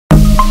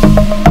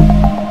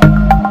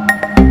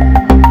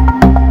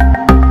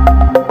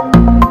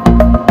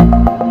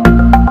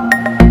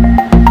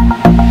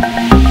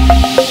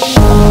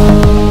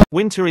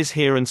Winter is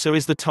here, and so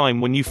is the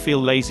time when you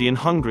feel lazy and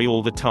hungry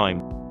all the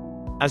time.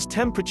 As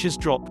temperatures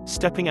drop,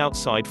 stepping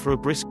outside for a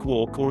brisk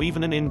walk or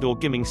even an indoor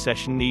gymming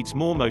session needs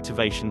more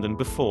motivation than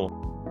before.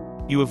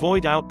 You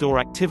avoid outdoor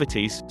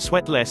activities,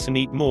 sweat less and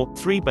eat more.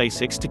 3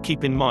 basics to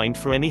keep in mind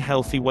for any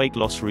healthy weight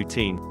loss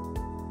routine.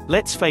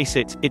 Let's face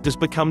it, it does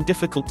become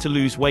difficult to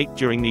lose weight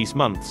during these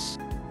months.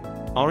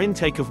 Our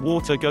intake of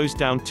water goes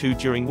down too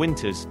during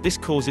winters. This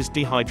causes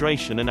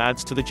dehydration and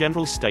adds to the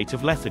general state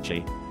of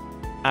lethargy.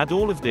 Add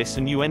all of this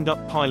and you end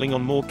up piling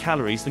on more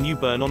calories than you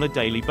burn on a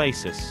daily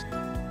basis.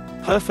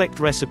 Perfect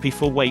recipe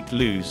for weight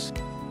loss.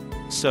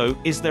 So,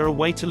 is there a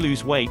way to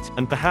lose weight,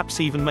 and perhaps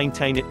even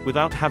maintain it,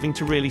 without having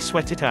to really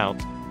sweat it out?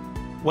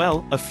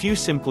 Well, a few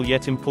simple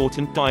yet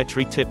important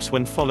dietary tips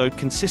when followed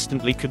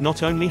consistently could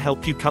not only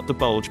help you cut the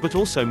bulge but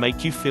also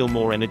make you feel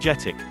more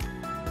energetic.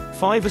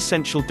 5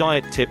 essential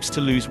diet tips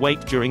to lose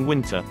weight during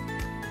winter.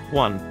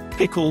 1.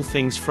 Pick all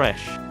things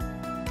fresh.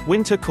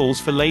 Winter calls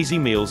for lazy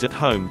meals at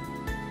home.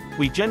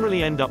 We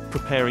generally end up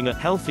preparing a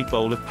healthy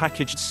bowl of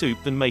packaged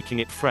soup than making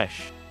it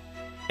fresh.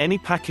 Any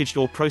packaged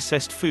or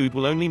processed food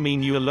will only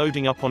mean you are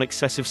loading up on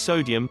excessive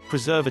sodium,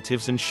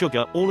 preservatives and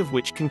sugar, all of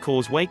which can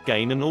cause weight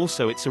gain, and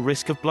also it's a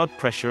risk of blood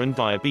pressure and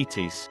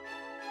diabetes.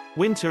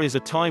 Winter is a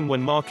time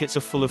when markets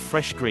are full of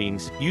fresh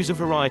greens. Use a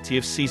variety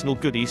of seasonal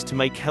goodies to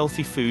make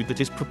healthy food that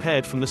is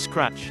prepared from the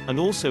scratch, and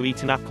also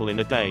eat an apple in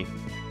a day.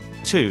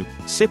 2.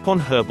 Sip on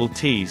herbal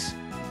teas.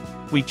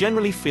 We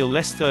generally feel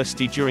less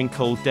thirsty during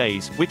cold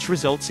days, which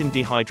results in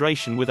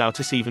dehydration without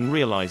us even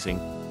realizing.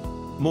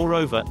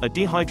 Moreover, a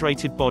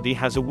dehydrated body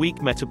has a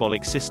weak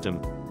metabolic system.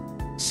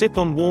 Sip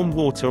on warm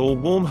water or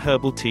warm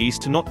herbal teas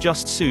to not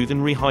just soothe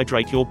and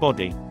rehydrate your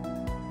body.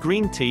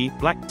 Green tea,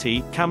 black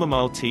tea,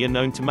 chamomile tea are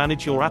known to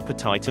manage your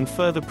appetite and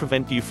further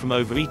prevent you from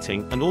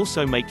overeating, and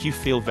also make you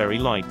feel very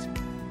light.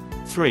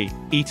 3.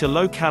 Eat a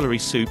low-calorie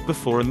soup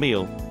before a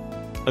meal.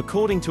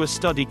 According to a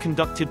study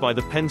conducted by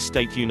the Penn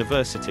State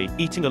University,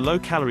 eating a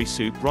low-calorie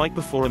soup right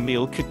before a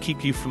meal could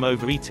keep you from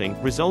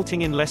overeating,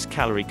 resulting in less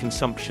calorie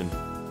consumption.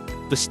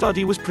 The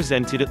study was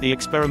presented at the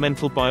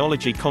Experimental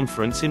Biology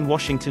Conference in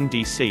Washington,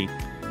 D.C.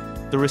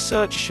 The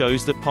research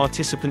shows that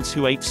participants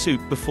who ate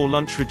soup before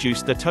lunch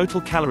reduced their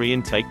total calorie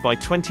intake by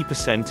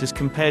 20% as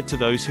compared to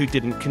those who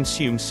didn't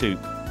consume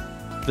soup.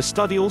 The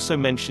study also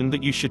mentioned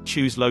that you should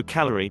choose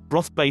low-calorie,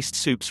 broth-based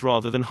soups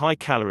rather than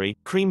high-calorie,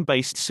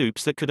 cream-based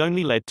soups that could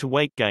only lead to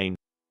weight gain.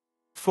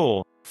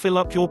 4. Fill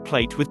up your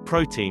plate with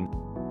protein.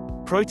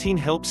 Protein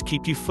helps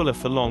keep you fuller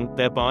for long,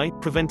 thereby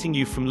preventing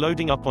you from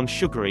loading up on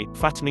sugary,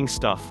 fattening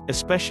stuff,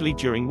 especially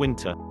during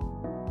winter.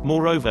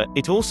 Moreover,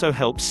 it also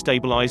helps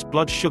stabilize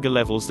blood sugar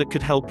levels that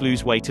could help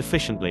lose weight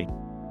efficiently.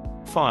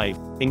 5.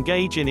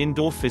 Engage in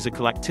indoor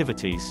physical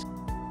activities.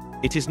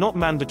 It is not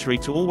mandatory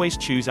to always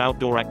choose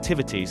outdoor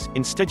activities.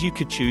 Instead, you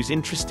could choose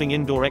interesting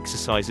indoor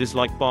exercises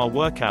like bar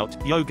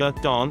workout, yoga,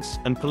 dance,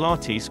 and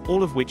Pilates,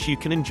 all of which you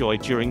can enjoy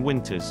during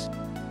winters.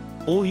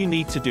 All you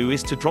need to do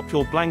is to drop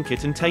your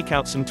blanket and take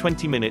out some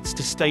 20 minutes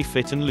to stay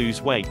fit and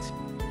lose weight.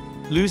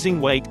 Losing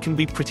weight can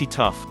be pretty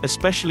tough,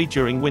 especially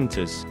during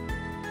winters.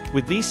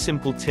 With these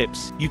simple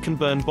tips, you can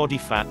burn body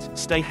fat,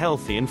 stay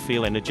healthy and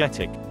feel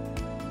energetic.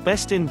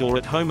 Best indoor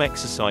at-home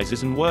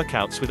exercises and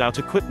workouts without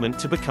equipment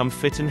to become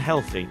fit and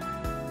healthy.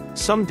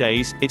 Some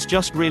days, it's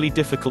just really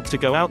difficult to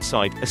go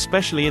outside,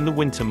 especially in the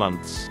winter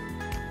months.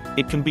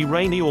 It can be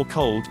rainy or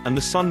cold, and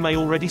the sun may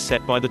already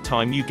set by the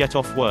time you get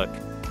off work.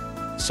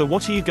 So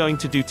what are you going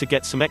to do to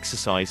get some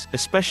exercise,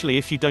 especially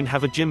if you don't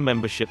have a gym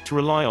membership to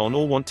rely on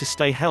or want to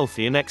stay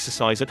healthy and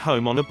exercise at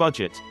home on a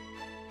budget?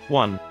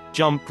 1.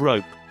 Jump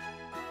rope.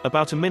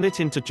 About a minute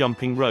into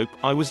jumping rope,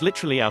 I was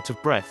literally out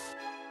of breath.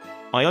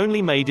 I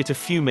only made it a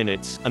few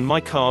minutes, and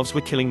my calves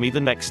were killing me the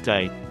next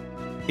day.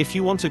 If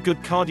you want a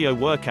good cardio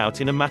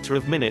workout in a matter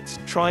of minutes,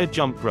 try a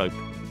jump rope.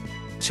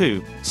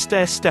 2.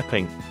 Stair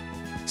stepping.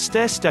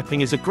 Stair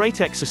stepping is a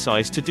great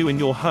exercise to do in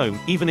your home,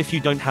 even if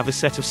you don't have a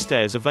set of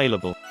stairs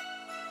available.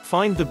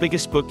 Find the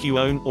biggest book you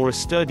own, or a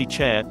sturdy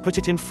chair, put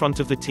it in front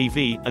of the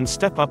TV, and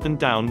step up and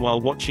down while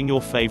watching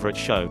your favorite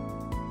show.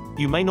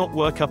 You may not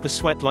work up a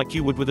sweat like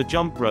you would with a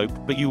jump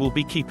rope, but you will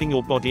be keeping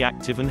your body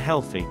active and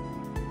healthy.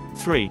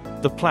 3.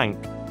 The plank.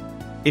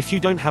 If you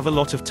don't have a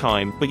lot of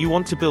time, but you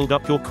want to build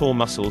up your core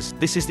muscles,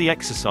 this is the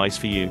exercise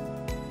for you.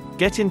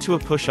 Get into a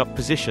push-up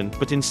position,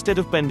 but instead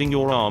of bending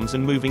your arms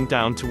and moving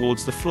down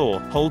towards the floor,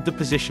 hold the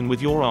position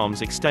with your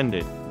arms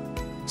extended.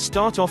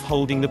 Start off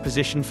holding the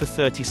position for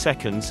 30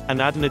 seconds,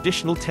 and add an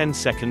additional 10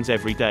 seconds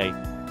every day.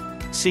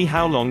 See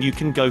how long you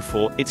can go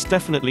for. It's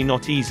definitely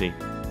not easy.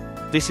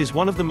 This is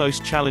one of the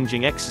most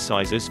challenging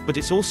exercises, but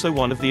it's also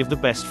one of the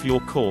best for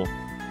your core.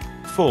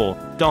 4.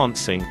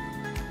 Dancing.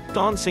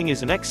 Dancing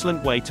is an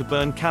excellent way to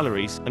burn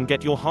calories, and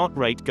get your heart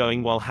rate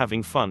going while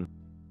having fun.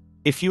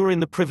 If you are in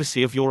the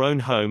privacy of your own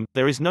home,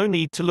 there is no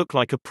need to look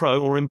like a pro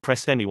or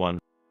impress anyone.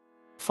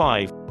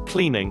 5.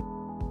 Cleaning.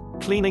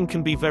 Cleaning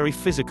can be very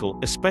physical,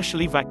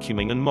 especially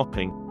vacuuming and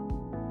mopping.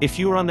 If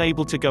you are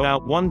unable to go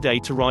out one day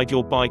to ride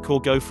your bike or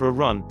go for a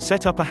run,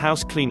 set up a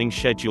house cleaning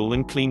schedule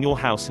and clean your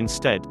house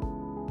instead.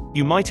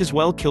 You might as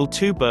well kill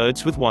 2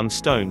 birds with 1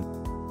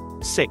 stone.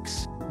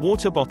 6.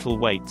 Water bottle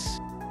weights.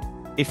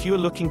 If you are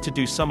looking to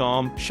do some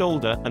arm,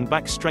 shoulder, and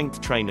back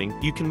strength training,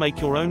 you can make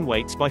your own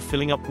weights by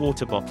filling up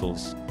water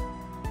bottles.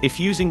 If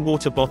using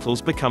water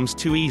bottles becomes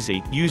too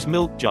easy, use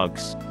milk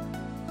jugs.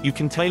 You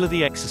can tailor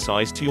the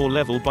exercise to your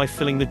level by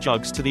filling the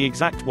jugs to the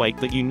exact weight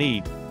that you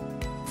need.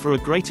 For a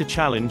greater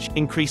challenge,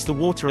 increase the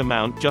water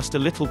amount just a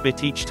little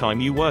bit each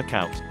time you work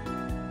out.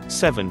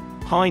 7.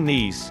 High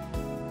knees.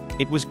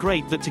 It was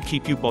great that to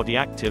keep your body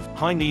active,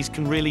 high knees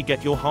can really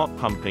get your heart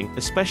pumping,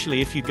 especially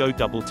if you go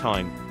double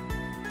time.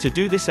 To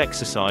do this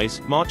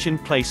exercise, march in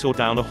place or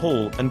down a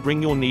hall, and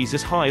bring your knees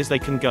as high as they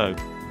can go.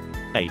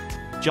 8.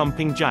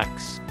 Jumping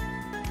jacks.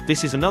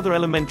 This is another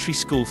elementary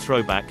school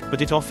throwback,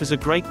 but it offers a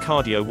great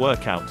cardio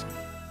workout.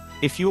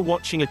 If you're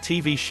watching a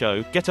TV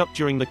show, get up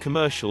during the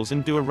commercials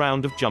and do a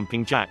round of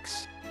jumping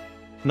jacks.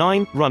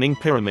 9. Running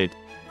pyramid.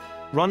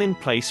 Run in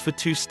place for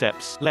 2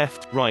 steps,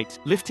 left, right,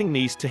 lifting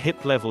knees to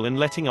hip level and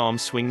letting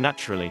arms swing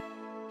naturally.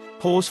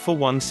 Pause for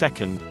 1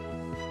 second.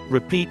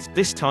 Repeat,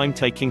 this time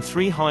taking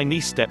 3 high knee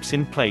steps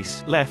in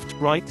place, left,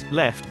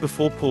 left,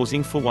 before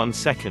pausing for 1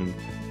 second.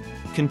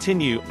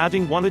 Continue,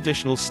 adding 1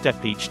 additional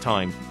step each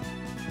time.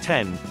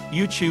 10.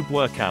 YouTube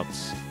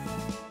workouts.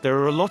 There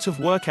are a lot of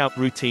workout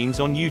routines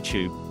on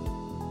YouTube.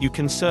 You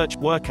can search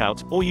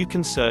workout, or you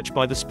can search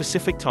by the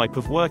specific type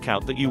of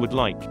workout that you would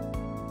like.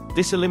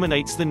 This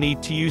eliminates the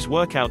need to use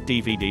workout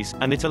DVDs,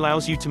 and it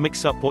allows you to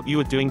mix up what you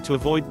are doing to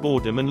avoid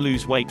boredom and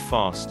lose weight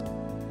fast.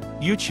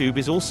 YouTube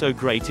is also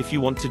great if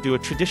you want to do a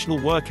traditional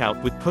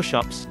workout with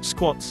push-ups,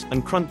 squats,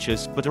 and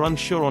crunches, but are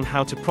unsure on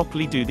how to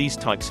properly do these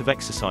types of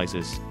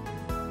exercises.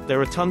 There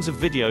are tons of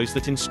videos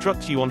that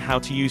instruct you on how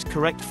to use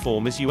correct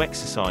form as you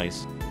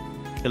exercise.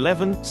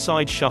 11.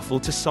 Side shuffle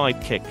to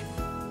side kick.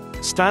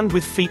 Stand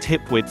with feet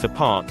hip-width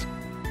apart.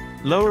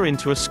 Lower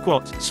into a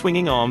squat,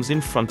 swinging arms in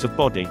front of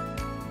body.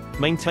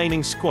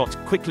 Maintaining squat,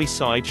 quickly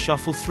side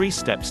shuffle 3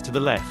 steps to the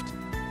left.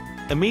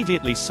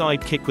 Immediately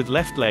side kick with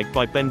left leg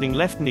by bending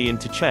left knee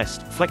into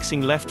chest,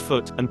 flexing left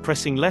foot, and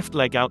pressing left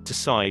leg out to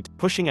side,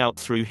 pushing out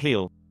through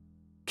heel.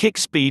 Kick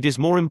speed is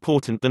more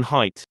important than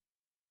height.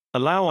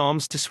 Allow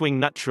arms to swing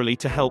naturally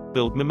to help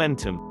build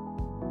momentum.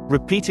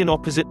 Repeat in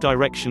opposite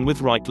direction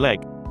with right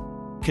leg.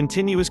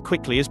 Continue as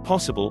quickly as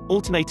possible,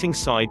 alternating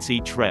sides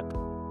each rep.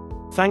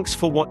 Thanks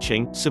for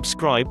watching,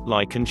 subscribe,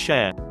 like and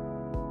share.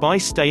 Bye,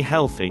 stay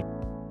healthy.